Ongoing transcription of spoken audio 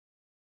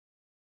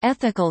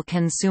Ethical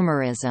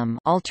consumerism,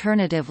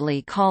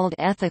 alternatively called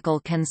ethical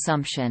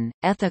consumption,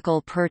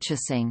 ethical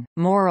purchasing,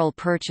 moral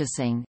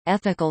purchasing,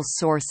 ethical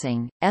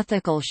sourcing,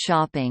 ethical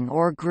shopping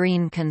or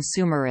green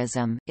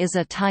consumerism, is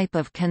a type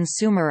of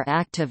consumer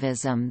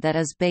activism that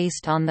is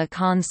based on the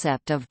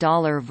concept of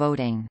dollar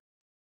voting.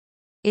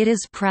 It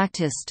is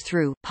practiced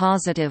through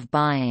positive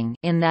buying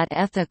in that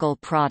ethical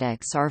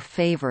products are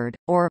favored,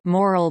 or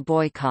moral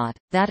boycott,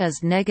 that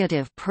is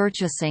negative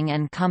purchasing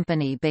and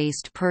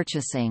company-based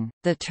purchasing.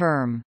 The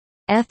term,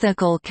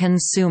 ethical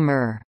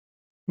consumer,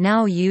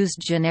 now used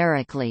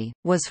generically,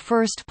 was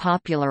first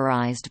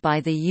popularised by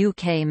the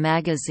UK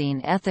magazine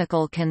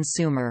Ethical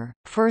Consumer,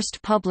 first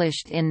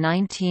published in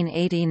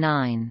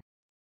 1989.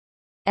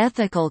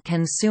 Ethical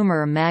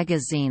Consumer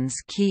magazine's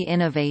key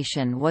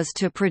innovation was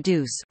to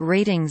produce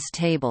ratings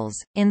tables,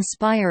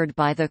 inspired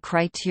by the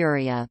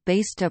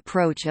criteria-based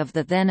approach of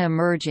the then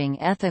emerging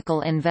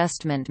ethical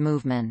investment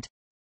movement.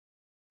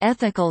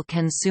 Ethical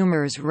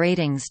Consumers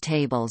ratings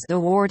tables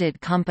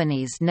awarded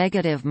companies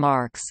negative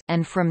marks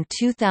and from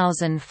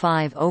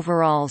 2005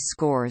 overall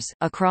scores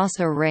across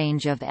a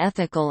range of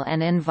ethical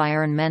and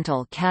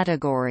environmental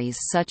categories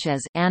such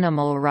as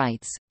animal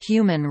rights,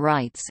 human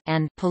rights,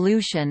 and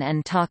pollution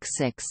and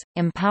toxics,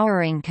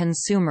 empowering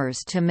consumers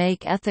to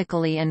make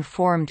ethically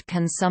informed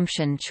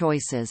consumption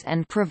choices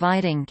and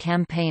providing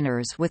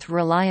campaigners with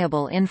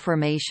reliable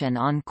information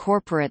on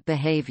corporate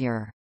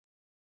behavior.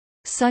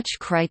 Such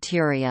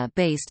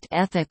criteria-based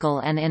ethical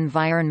and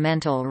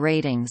environmental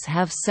ratings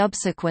have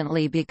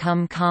subsequently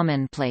become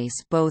commonplace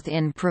both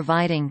in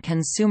providing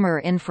consumer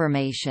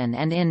information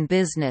and in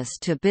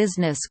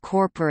business-to-business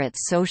corporate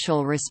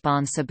social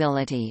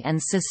responsibility and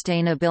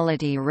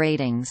sustainability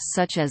ratings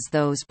such as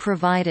those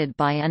provided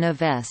by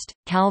Innovest,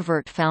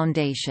 Calvert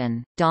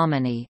Foundation,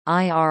 Domini,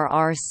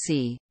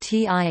 IRRC,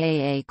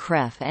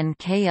 TIAA-CREF and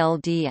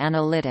KLD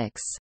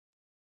Analytics.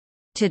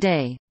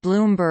 Today,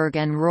 Bloomberg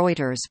and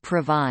Reuters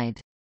provide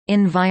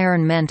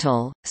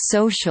environmental,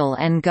 social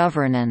and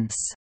governance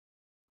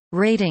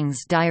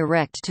ratings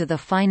direct to the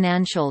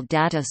financial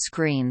data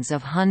screens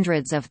of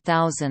hundreds of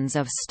thousands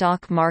of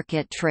stock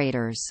market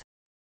traders.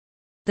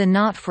 The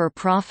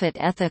not-for-profit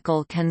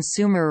Ethical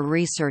Consumer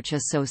Research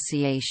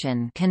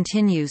Association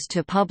continues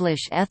to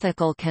publish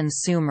Ethical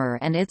Consumer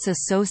and its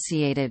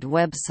associated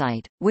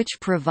website, which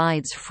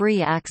provides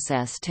free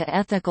access to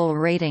ethical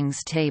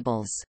ratings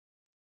tables.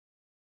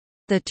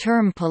 The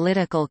term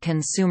political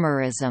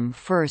consumerism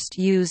first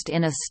used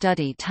in a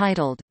study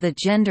titled, The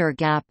Gender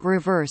Gap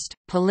Reversed,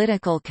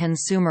 Political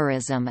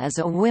Consumerism as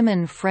a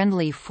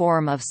Women-Friendly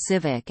Form of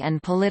Civic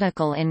and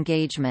Political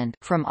Engagement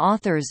from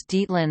authors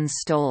Dietland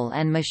Stoll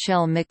and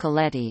Michelle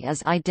Micheletti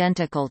is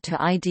identical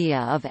to idea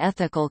of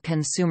ethical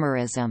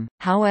consumerism.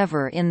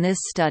 However, in this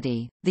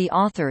study, the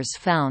authors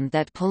found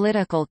that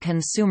political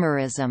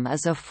consumerism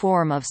is a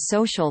form of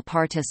social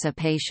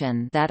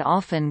participation that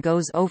often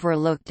goes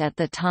overlooked at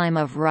the time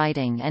of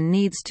writing and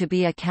needs to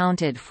be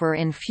accounted for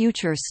in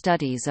future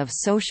studies of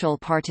social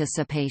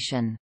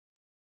participation.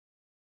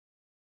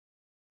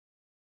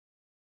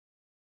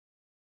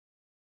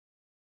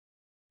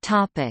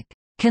 Topic: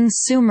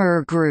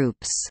 Consumer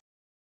groups.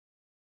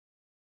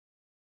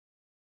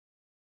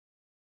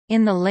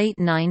 In the late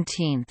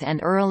 19th and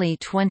early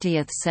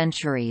 20th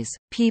centuries,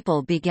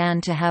 people began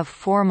to have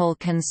formal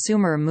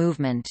consumer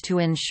movement to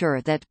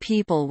ensure that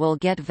people will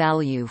get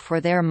value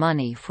for their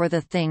money for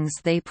the things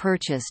they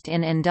purchased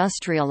in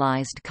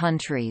industrialized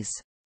countries.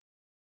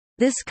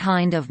 This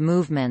kind of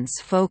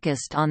movements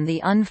focused on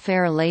the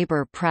unfair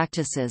labor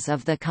practices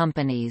of the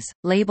companies,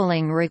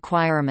 labeling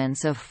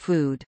requirements of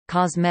food,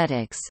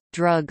 cosmetics,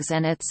 drugs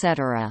and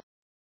etc.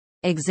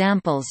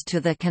 Examples to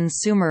the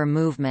consumer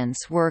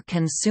movements were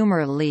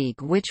Consumer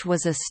League, which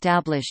was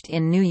established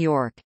in New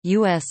York,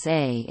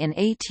 USA in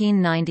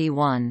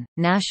 1891,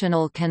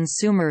 National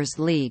Consumers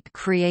League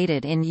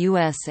created in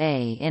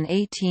USA in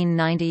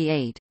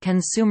 1898,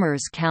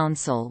 Consumers'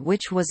 Council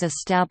which was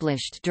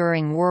established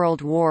during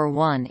World War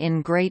I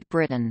in Great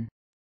Britain.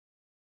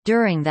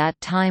 During that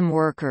time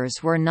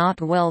workers were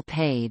not well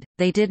paid,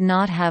 they did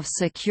not have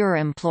secure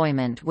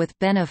employment with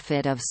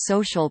benefit of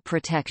social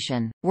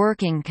protection,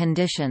 working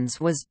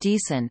conditions was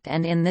decent,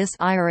 and in this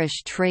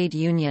Irish trade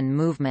union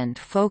movement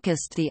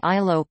focused the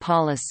ILO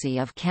policy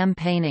of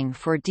campaigning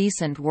for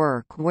decent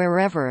work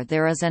wherever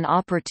there is an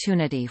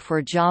opportunity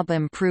for job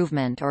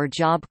improvement or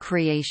job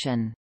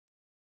creation.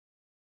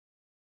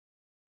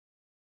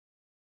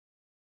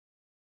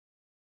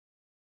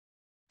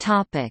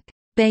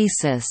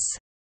 Basis.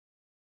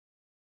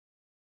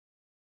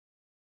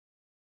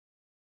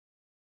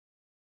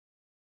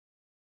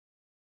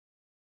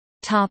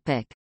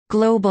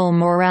 Global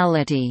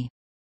morality.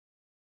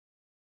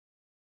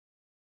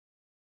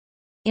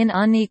 In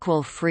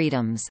Unequal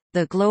Freedoms,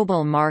 The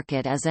Global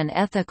Market as an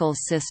Ethical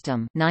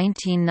System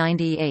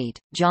 1998,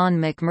 John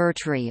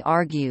McMurtry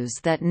argues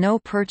that no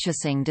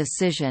purchasing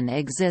decision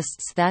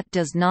exists that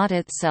does not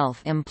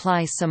itself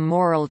imply some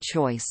moral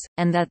choice,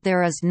 and that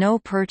there is no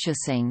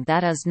purchasing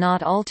that is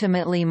not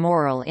ultimately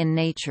moral in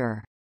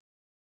nature.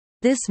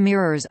 This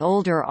mirrors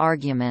older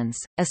arguments,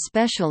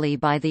 especially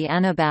by the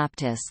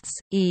Anabaptists,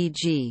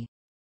 e.g.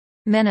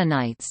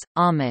 Mennonites,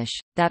 Amish,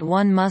 that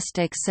one must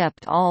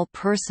accept all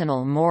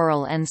personal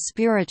moral and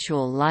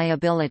spiritual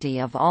liability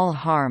of all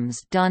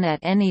harms done at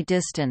any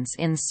distance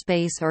in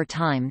space or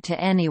time to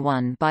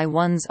anyone by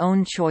one's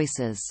own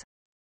choices.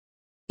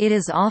 It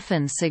is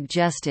often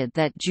suggested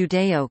that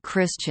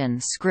Judeo-Christian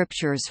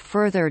scriptures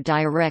further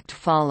direct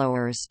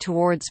followers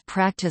towards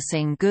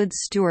practicing good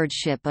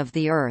stewardship of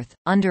the earth,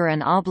 under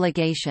an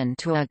obligation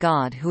to a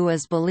God who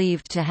is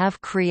believed to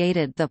have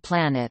created the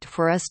planet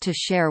for us to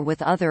share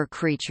with other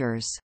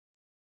creatures.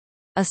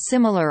 A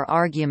similar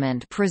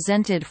argument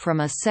presented from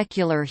a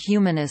secular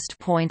humanist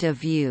point of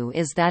view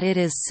is that it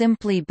is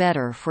simply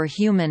better for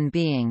human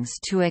beings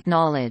to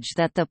acknowledge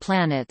that the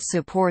planet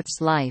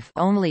supports life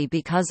only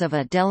because of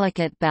a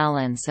delicate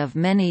balance of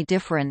many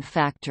different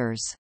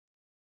factors.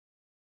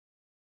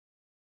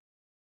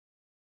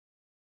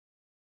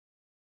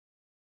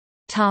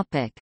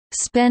 Topic: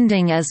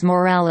 Spending as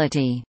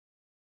morality.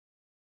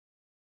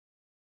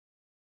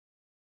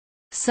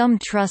 Some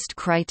trust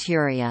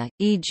criteria,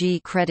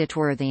 e.g.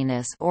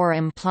 creditworthiness or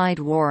implied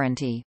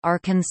warranty, are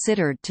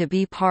considered to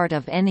be part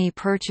of any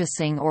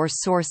purchasing or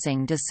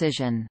sourcing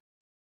decision.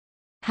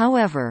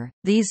 However,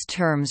 these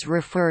terms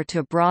refer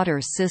to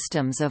broader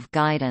systems of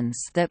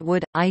guidance that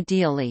would,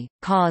 ideally,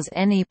 cause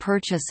any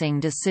purchasing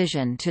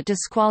decision to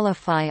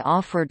disqualify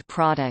offered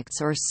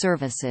products or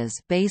services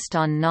based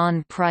on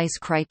non-price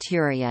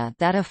criteria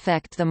that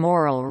affect the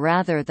moral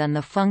rather than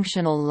the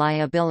functional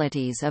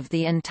liabilities of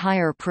the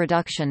entire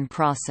production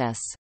process.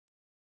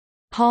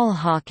 Paul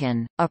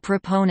Hawken, a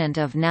proponent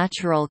of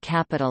natural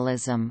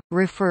capitalism,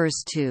 refers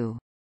to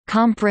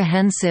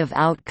comprehensive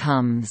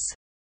outcomes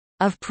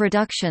of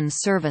production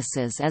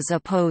services as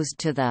opposed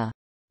to the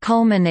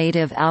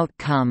culminative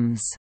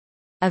outcomes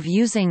of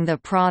using the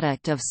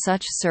product of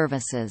such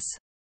services.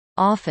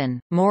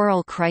 Often,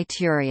 moral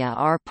criteria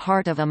are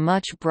part of a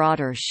much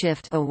broader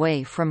shift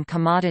away from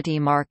commodity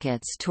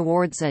markets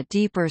towards a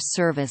deeper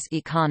service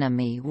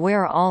economy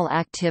where all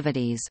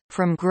activities,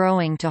 from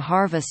growing to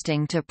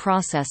harvesting to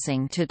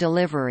processing to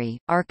delivery,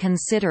 are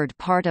considered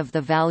part of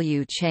the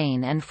value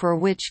chain and for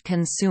which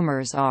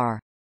consumers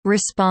are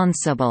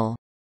responsible.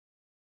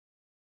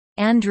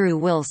 Andrew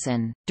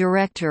Wilson,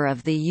 director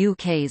of the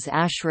UK's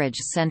Ashridge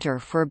Centre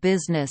for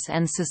Business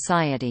and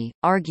Society,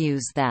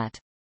 argues that,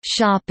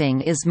 "...shopping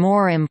is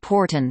more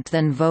important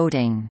than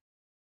voting,"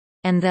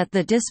 and that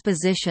the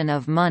disposition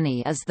of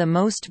money is the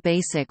most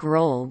basic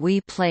role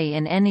we play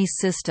in any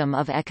system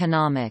of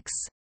economics.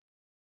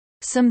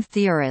 Some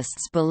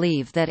theorists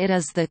believe that it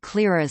is the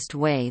clearest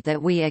way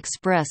that we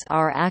express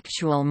our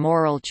actual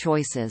moral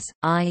choices,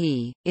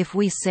 i.e., if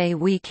we say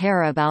we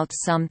care about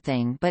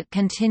something but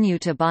continue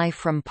to buy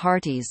from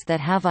parties that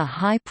have a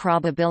high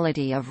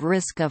probability of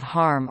risk of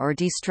harm or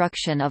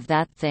destruction of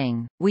that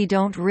thing, we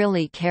don't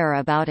really care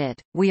about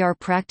it, we are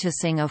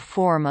practicing a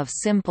form of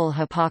simple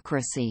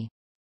hypocrisy.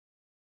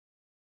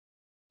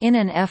 In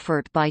an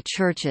effort by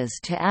churches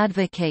to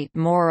advocate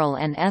moral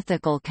and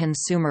ethical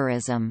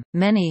consumerism,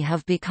 many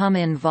have become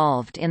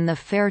involved in the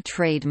fair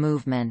trade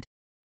movement.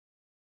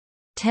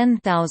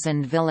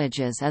 10,000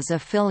 Villages is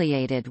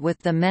affiliated with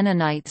the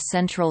Mennonite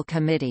Central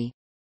Committee.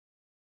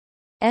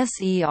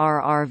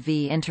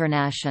 SERRV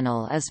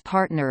International is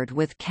partnered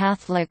with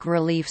Catholic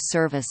Relief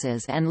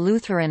Services and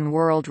Lutheran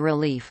World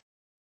Relief.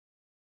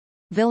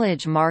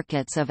 Village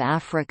Markets of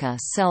Africa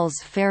sells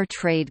fair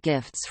trade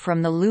gifts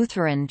from the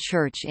Lutheran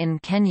Church in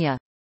Kenya.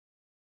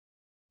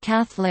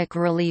 Catholic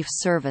Relief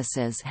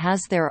Services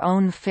has their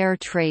own fair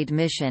trade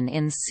mission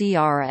in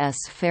CRS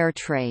Fair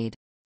Trade.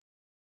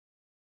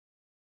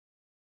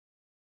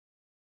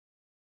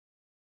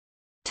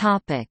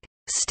 Topic: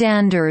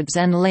 Standards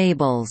and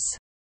labels.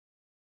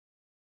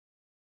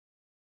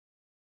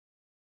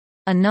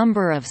 A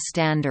number of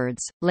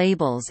standards,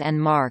 labels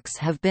and marks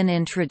have been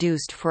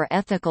introduced for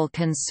ethical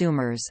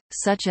consumers,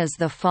 such as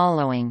the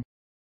following.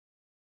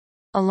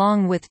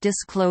 Along with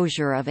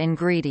disclosure of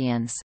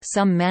ingredients,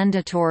 some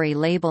mandatory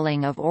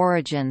labeling of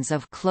origins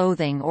of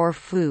clothing or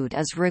food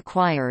is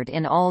required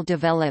in all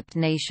developed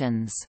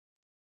nations.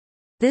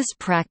 This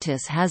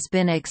practice has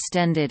been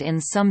extended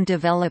in some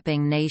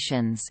developing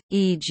nations,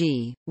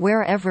 e.g.,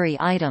 where every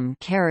item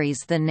carries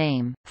the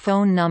name,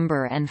 phone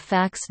number and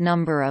fax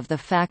number of the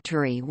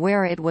factory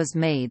where it was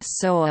made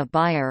so a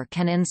buyer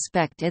can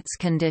inspect its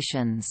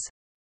conditions.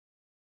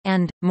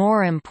 And,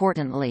 more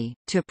importantly,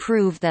 to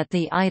prove that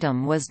the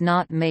item was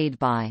not made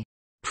by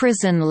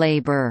prison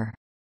labor,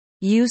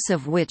 use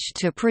of which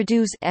to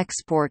produce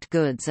export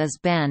goods is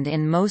banned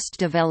in most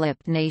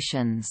developed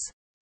nations.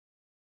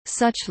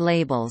 Such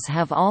labels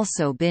have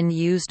also been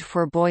used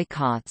for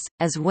boycotts,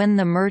 as when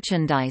the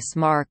merchandise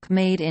mark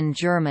Made in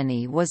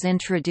Germany was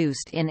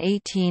introduced in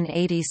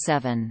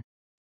 1887.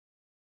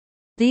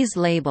 These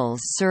labels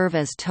serve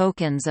as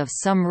tokens of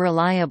some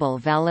reliable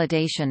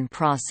validation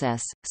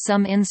process,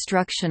 some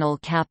instructional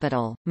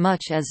capital,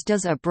 much as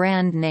does a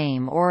brand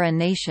name or a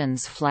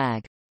nation's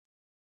flag.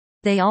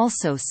 They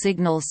also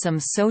signal some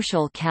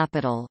social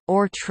capital,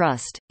 or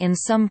trust, in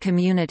some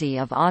community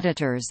of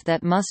auditors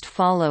that must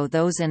follow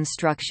those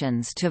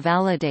instructions to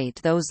validate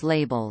those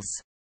labels.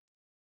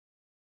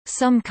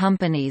 Some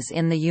companies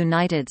in the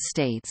United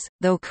States,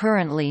 though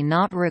currently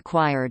not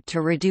required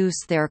to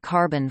reduce their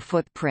carbon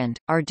footprint,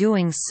 are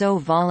doing so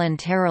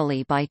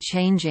voluntarily by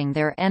changing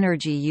their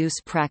energy use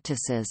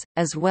practices,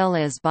 as well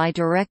as by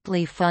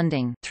directly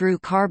funding through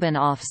carbon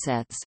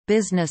offsets,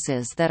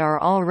 businesses that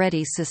are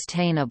already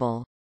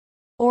sustainable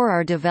or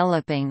are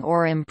developing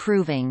or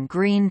improving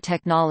green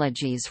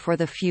technologies for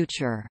the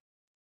future.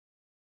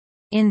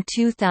 In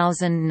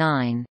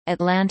 2009,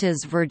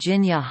 Atlanta's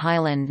Virginia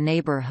Highland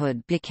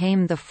neighborhood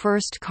became the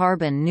first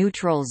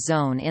carbon-neutral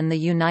zone in the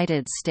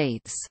United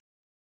States.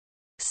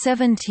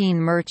 17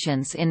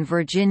 merchants in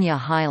Virginia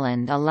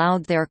Highland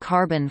allowed their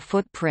carbon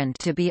footprint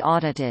to be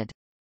audited.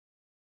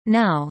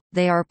 Now,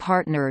 they are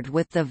partnered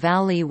with the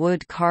Valley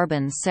Wood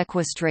Carbon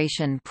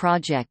Sequestration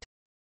Project,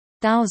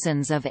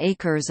 thousands of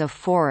acres of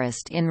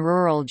forest in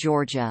rural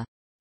Georgia,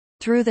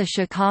 through the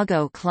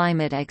Chicago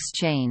Climate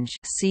Exchange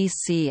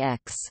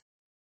 (CCX).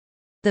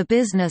 The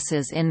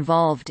businesses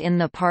involved in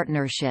the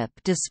partnership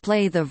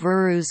display the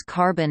Veru's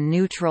carbon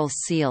neutral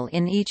seal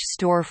in each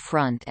store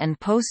front and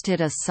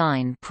posted a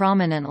sign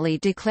prominently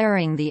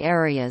declaring the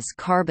area's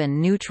carbon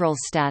neutral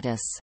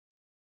status.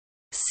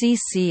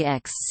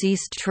 CCX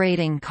ceased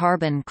trading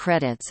carbon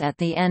credits at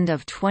the end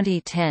of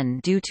 2010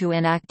 due to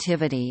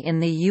inactivity in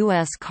the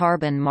U.S.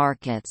 carbon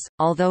markets.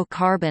 Although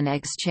carbon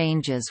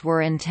exchanges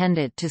were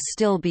intended to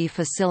still be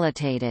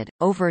facilitated,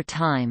 over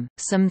time,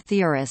 some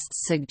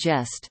theorists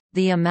suggest,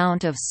 the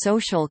amount of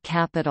social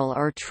capital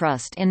or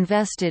trust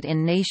invested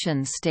in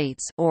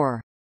nation-states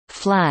or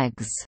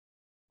flags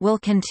will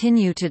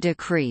continue to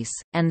decrease,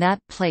 and that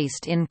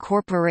placed in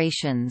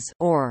corporations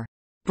or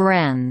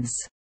brands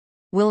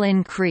will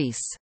increase.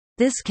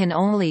 This can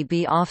only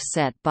be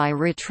offset by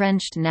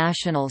retrenched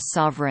national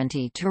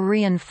sovereignty to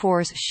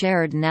reinforce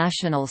shared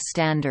national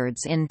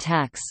standards in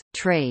tax,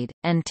 trade,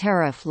 and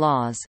tariff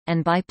laws,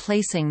 and by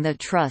placing the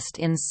trust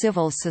in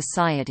civil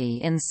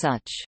society in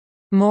such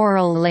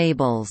moral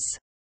labels.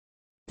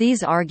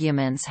 These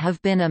arguments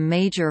have been a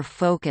major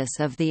focus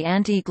of the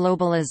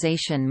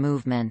anti-globalization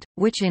movement,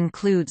 which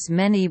includes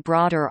many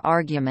broader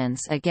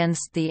arguments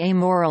against the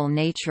amoral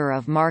nature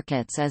of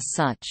markets as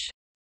such.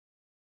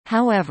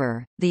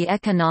 However, the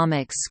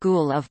economic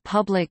school of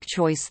public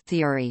choice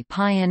theory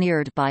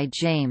pioneered by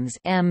James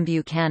M.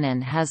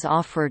 Buchanan has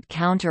offered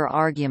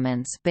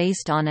counter-arguments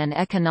based on an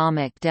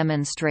economic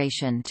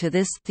demonstration to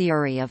this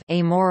theory of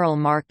amoral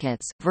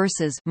markets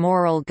versus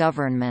moral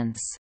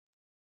governments.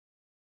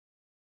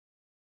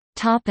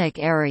 Topic: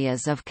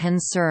 areas of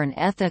concern.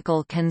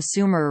 Ethical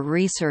Consumer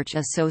Research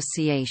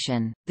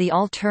Association, the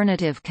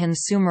alternative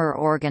consumer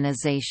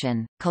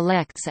organization,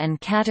 collects and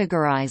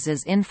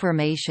categorizes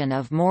information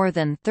of more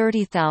than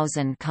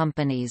 30,000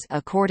 companies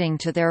according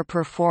to their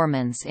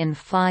performance in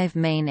 5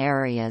 main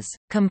areas,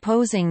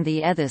 composing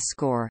the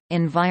Ethoscore: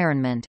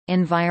 environment,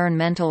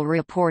 environmental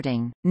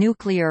reporting,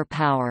 nuclear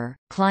power,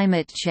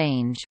 climate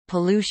change,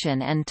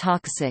 pollution and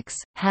toxics,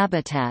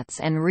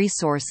 habitats and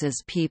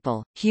resources,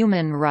 people,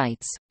 human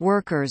rights,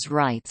 workers'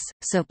 rights,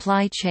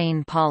 supply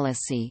chain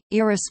policy,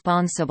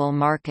 irresponsible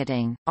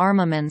marketing,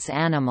 armaments,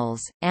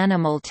 animals,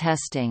 animal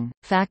testing,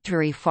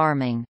 factory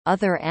farming,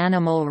 other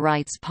animal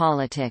rights,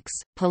 politics,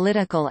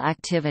 political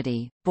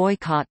activity,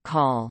 boycott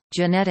call,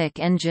 genetic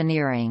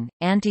engineering,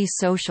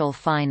 anti-social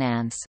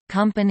finance,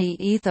 company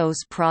ethos,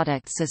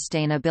 product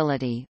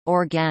sustainability,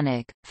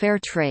 organic, fair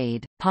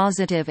trade,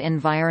 positive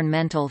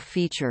environmental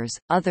features,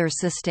 other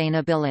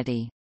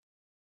sustainability.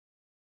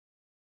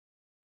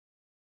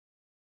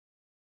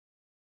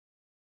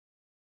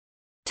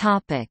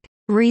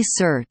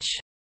 Research.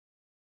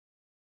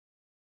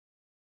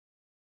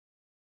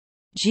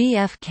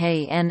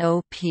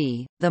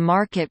 GFKNOP, the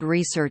Market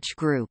Research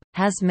Group,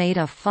 has made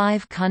a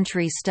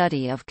 5-country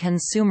study of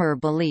consumer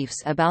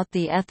beliefs about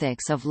the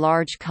ethics of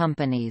large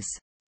companies.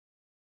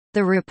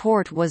 The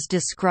report was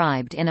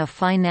described in a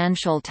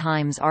Financial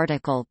Times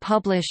article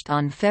published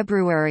on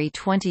February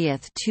 20,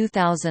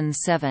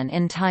 2007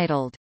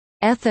 entitled,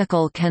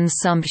 "Ethical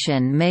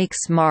Consumption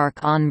Makes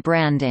Mark on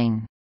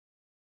Branding,"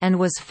 and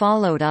was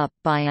followed up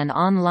by an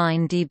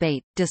online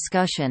debate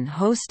discussion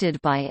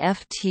hosted by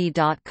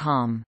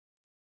FT.com.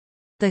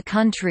 The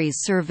countries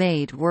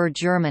surveyed were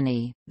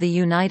Germany, the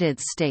United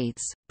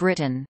States,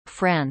 Britain,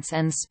 France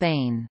and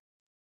Spain.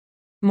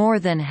 More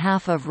than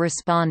half of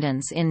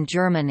respondents in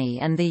Germany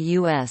and the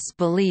US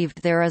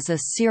believed there is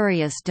a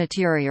serious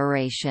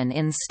deterioration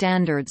in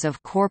standards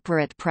of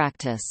corporate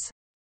practice.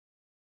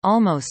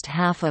 Almost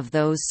half of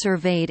those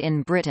surveyed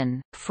in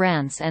Britain,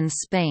 France and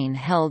Spain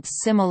held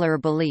similar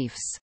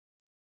beliefs.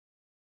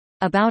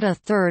 About a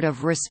third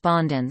of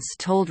respondents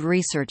told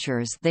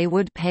researchers they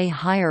would pay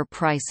higher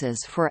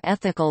prices for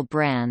ethical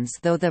brands,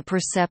 though the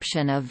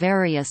perception of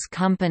various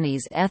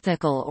companies'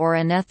 ethical or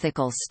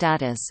unethical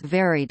status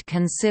varied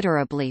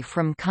considerably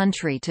from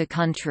country to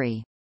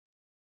country.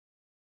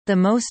 The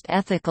most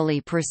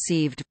ethically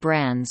perceived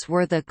brands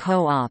were the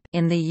Co-op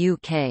in the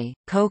UK,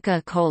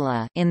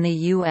 Coca-Cola in the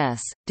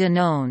US,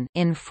 Danone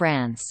in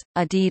France,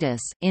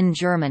 Adidas in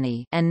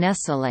Germany, and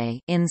Nestlé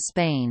in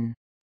Spain.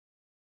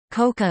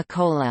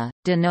 Coca-Cola,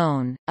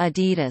 Danone,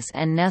 Adidas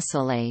and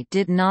Nestlé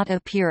did not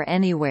appear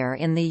anywhere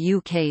in the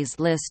UK's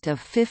list of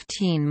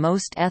 15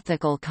 most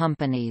ethical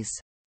companies.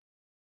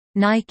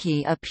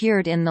 Nike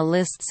appeared in the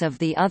lists of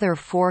the other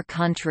 4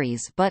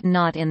 countries but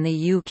not in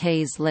the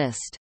UK's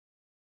list.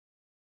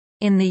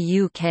 In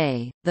the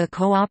UK, the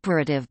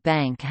Cooperative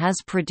Bank has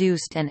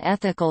produced an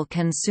ethical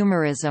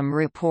consumerism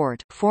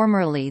report,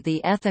 formerly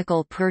the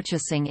Ethical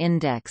Purchasing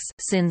Index,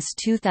 since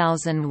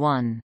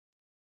 2001.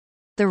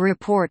 The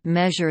report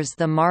measures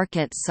the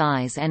market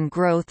size and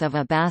growth of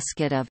a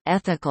basket of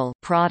ethical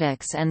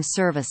products and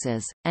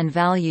services, and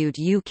valued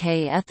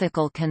UK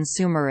ethical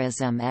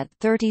consumerism at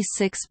 £36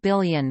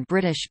 billion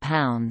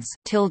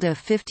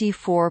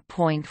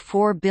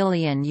 ($54.4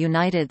 billion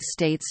United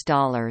States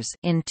dollars)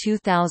 in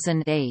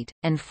 2008,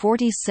 and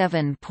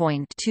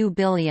 £47.2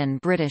 billion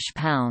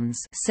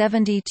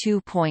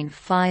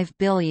 ($72.5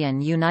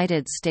 billion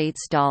United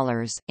States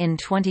dollars) in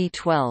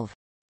 2012.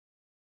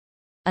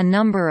 A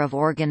number of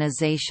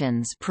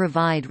organizations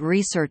provide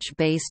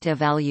research-based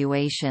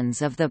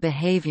evaluations of the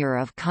behavior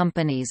of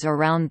companies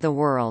around the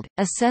world,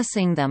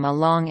 assessing them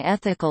along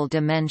ethical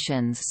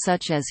dimensions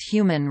such as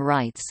human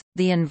rights,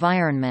 the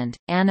environment,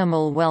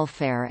 animal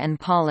welfare and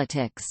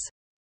politics.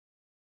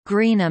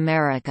 Green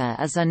America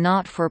is a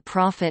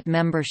not-for-profit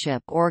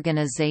membership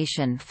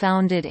organization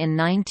founded in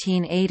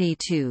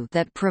 1982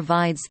 that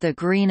provides the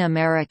Green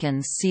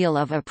American Seal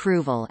of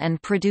Approval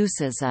and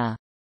produces a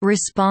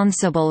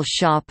 "Responsible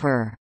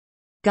Shopper"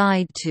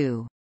 guide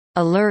to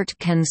alert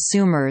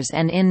consumers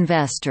and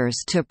investors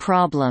to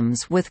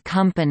problems with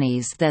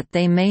companies that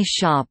they may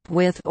shop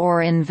with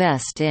or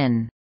invest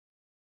in.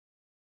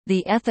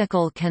 The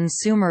Ethical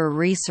Consumer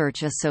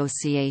Research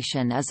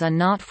Association is a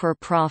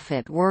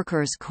not-for-profit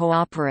workers'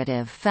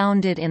 cooperative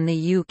founded in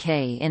the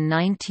UK in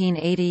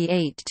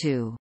 1988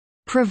 to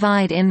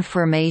provide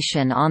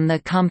information on the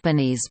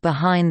companies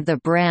behind the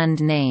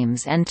brand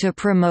names and to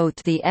promote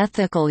the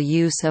ethical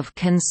use of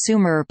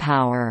consumer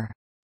power,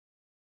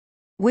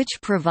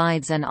 which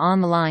provides an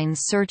online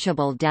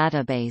searchable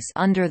database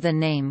under the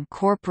name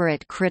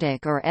Corporate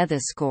Critic or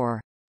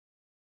Ethiscore.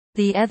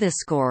 The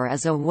Ethiscore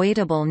is a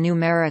weightable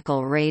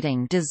numerical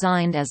rating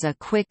designed as a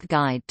quick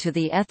guide to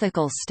the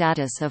ethical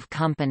status of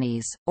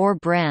companies, or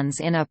brands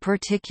in a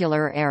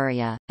particular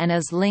area, and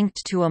is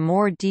linked to a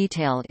more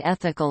detailed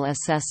ethical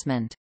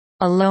assessment.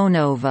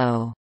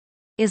 Alonovo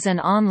is an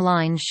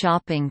online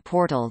shopping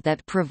portal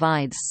that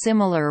provides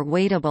similar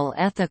weightable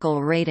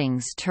ethical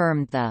ratings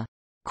termed the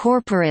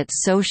Corporate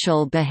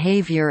Social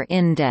Behavior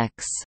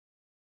Index.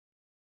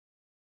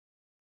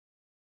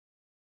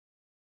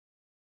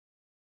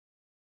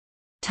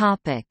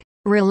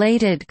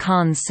 Related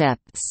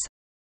concepts.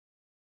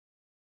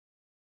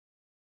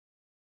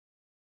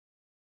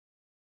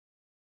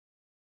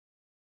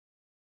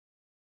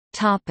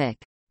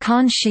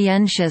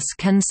 Conscientious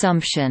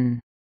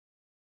consumption.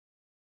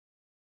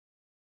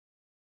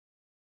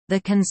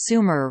 The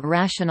consumer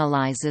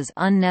rationalizes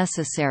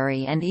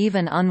unnecessary and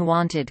even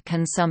unwanted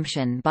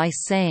consumption by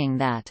saying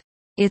that,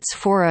 "It's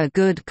for a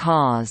good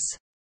cause."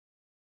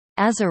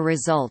 As a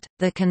result,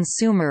 the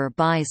consumer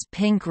buys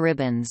pink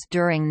ribbons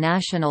during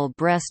National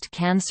Breast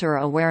Cancer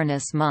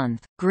Awareness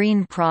Month,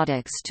 green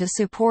products to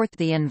support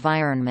the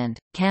environment,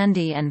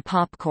 candy and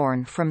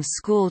popcorn from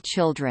school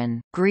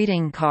children,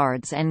 greeting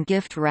cards and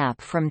gift wrap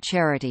from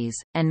charities,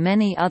 and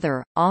many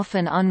other,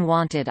 often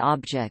unwanted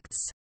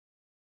objects.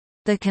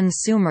 The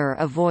consumer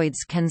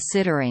avoids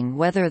considering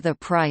whether the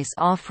price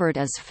offered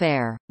is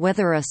fair,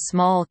 whether a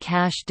small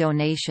cash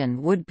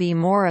donation would be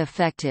more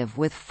effective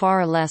with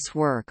far less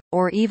work,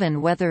 or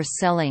even whether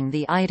selling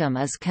the item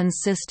is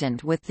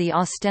consistent with the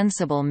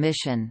ostensible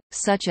mission,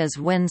 such as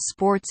when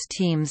sports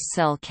teams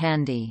sell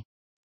candy.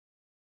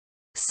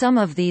 Some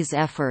of these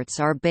efforts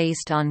are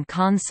based on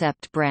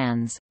concept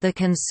brands. The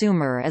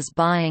consumer is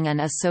buying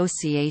an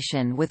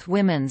association with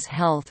women's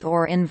health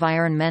or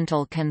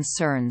environmental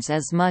concerns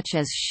as much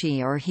as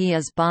she or he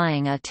is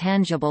buying a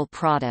tangible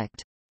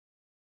product.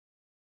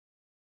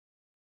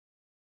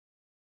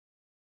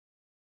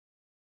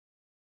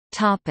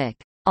 Topic: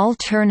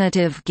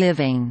 Alternative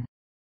giving.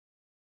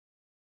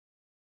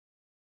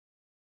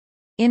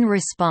 In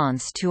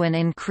response to an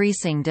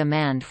increasing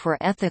demand for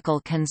ethical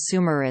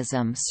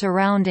consumerism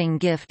surrounding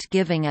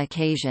gift-giving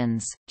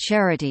occasions,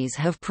 charities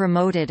have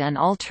promoted an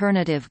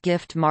alternative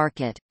gift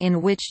market,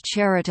 in which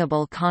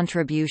charitable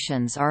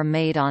contributions are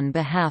made on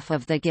behalf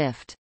of the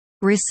gift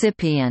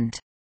recipient.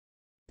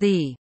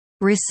 The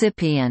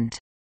recipient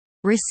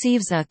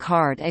receives a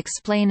card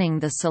explaining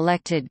the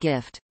selected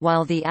gift,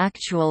 while the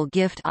actual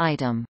gift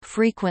item,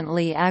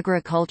 frequently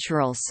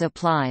agricultural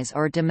supplies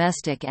or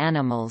domestic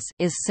animals,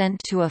 is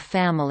sent to a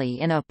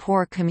family in a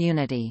poor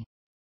community.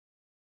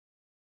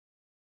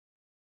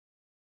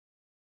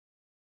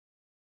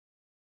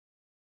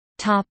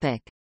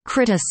 Topic: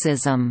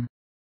 Criticism.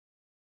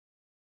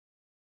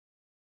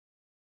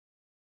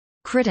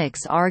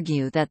 Critics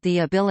argue that the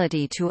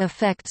ability to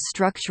effect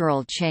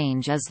structural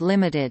change is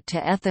limited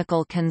to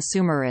ethical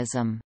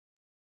consumerism.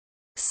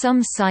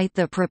 Some cite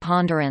the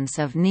preponderance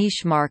of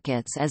niche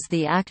markets as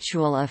the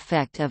actual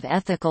effect of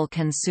ethical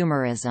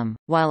consumerism,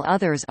 while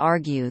others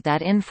argue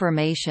that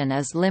information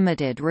is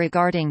limited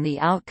regarding the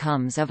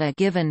outcomes of a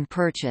given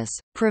purchase,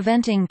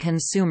 preventing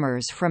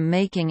consumers from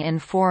making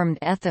informed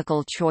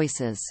ethical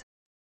choices.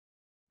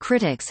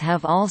 Critics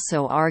have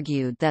also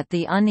argued that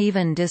the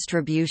uneven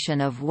distribution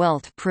of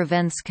wealth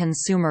prevents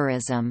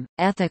consumerism,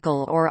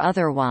 ethical or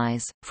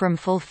otherwise, from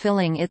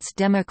fulfilling its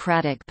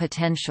democratic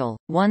potential.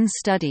 One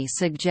study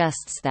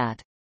suggests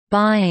that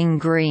buying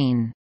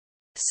green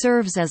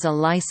serves as a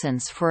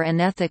license for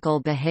unethical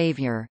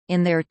behavior.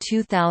 In their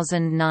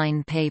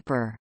 2009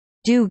 paper,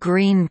 Do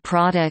Green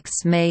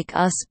Products Make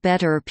Us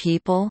Better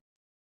People?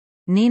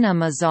 Nina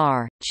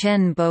Mazar,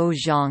 Chen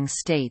Bo-Zhang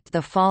state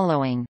the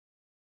following: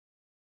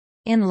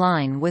 in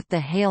line with the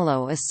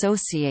halo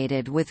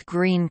associated with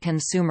green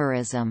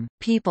consumerism,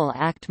 people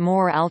act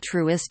more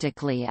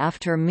altruistically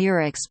after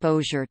mere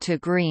exposure to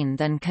green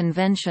than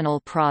conventional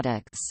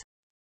products.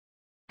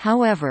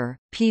 However,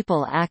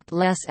 people act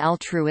less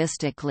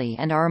altruistically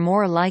and are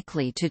more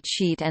likely to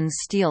cheat and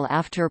steal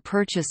after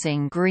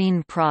purchasing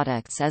green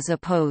products as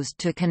opposed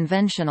to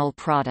conventional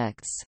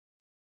products.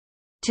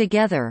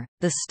 Together,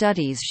 the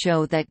studies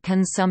show that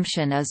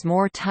consumption is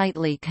more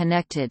tightly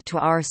connected to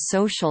our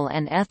social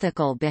and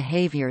ethical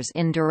behaviors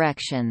in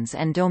directions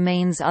and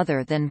domains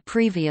other than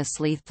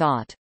previously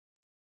thought.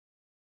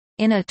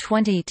 In a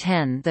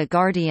 2010 The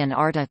Guardian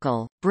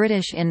article,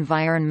 British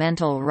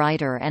environmental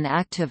writer and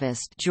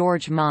activist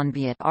George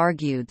Monbiot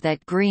argued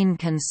that green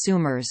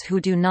consumers who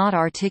do not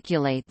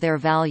articulate their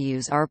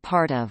values are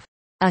part of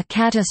a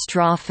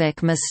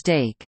catastrophic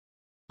mistake,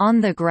 on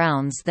the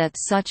grounds that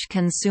such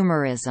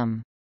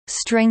consumerism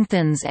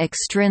strengthens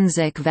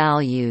extrinsic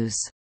values,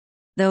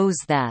 those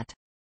that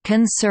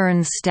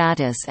concern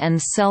status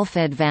and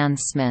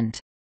self-advancement,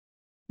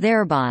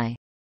 thereby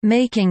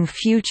making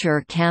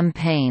future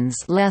campaigns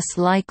less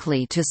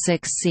likely to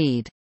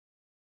succeed.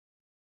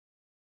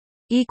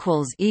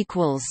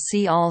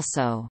 See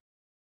also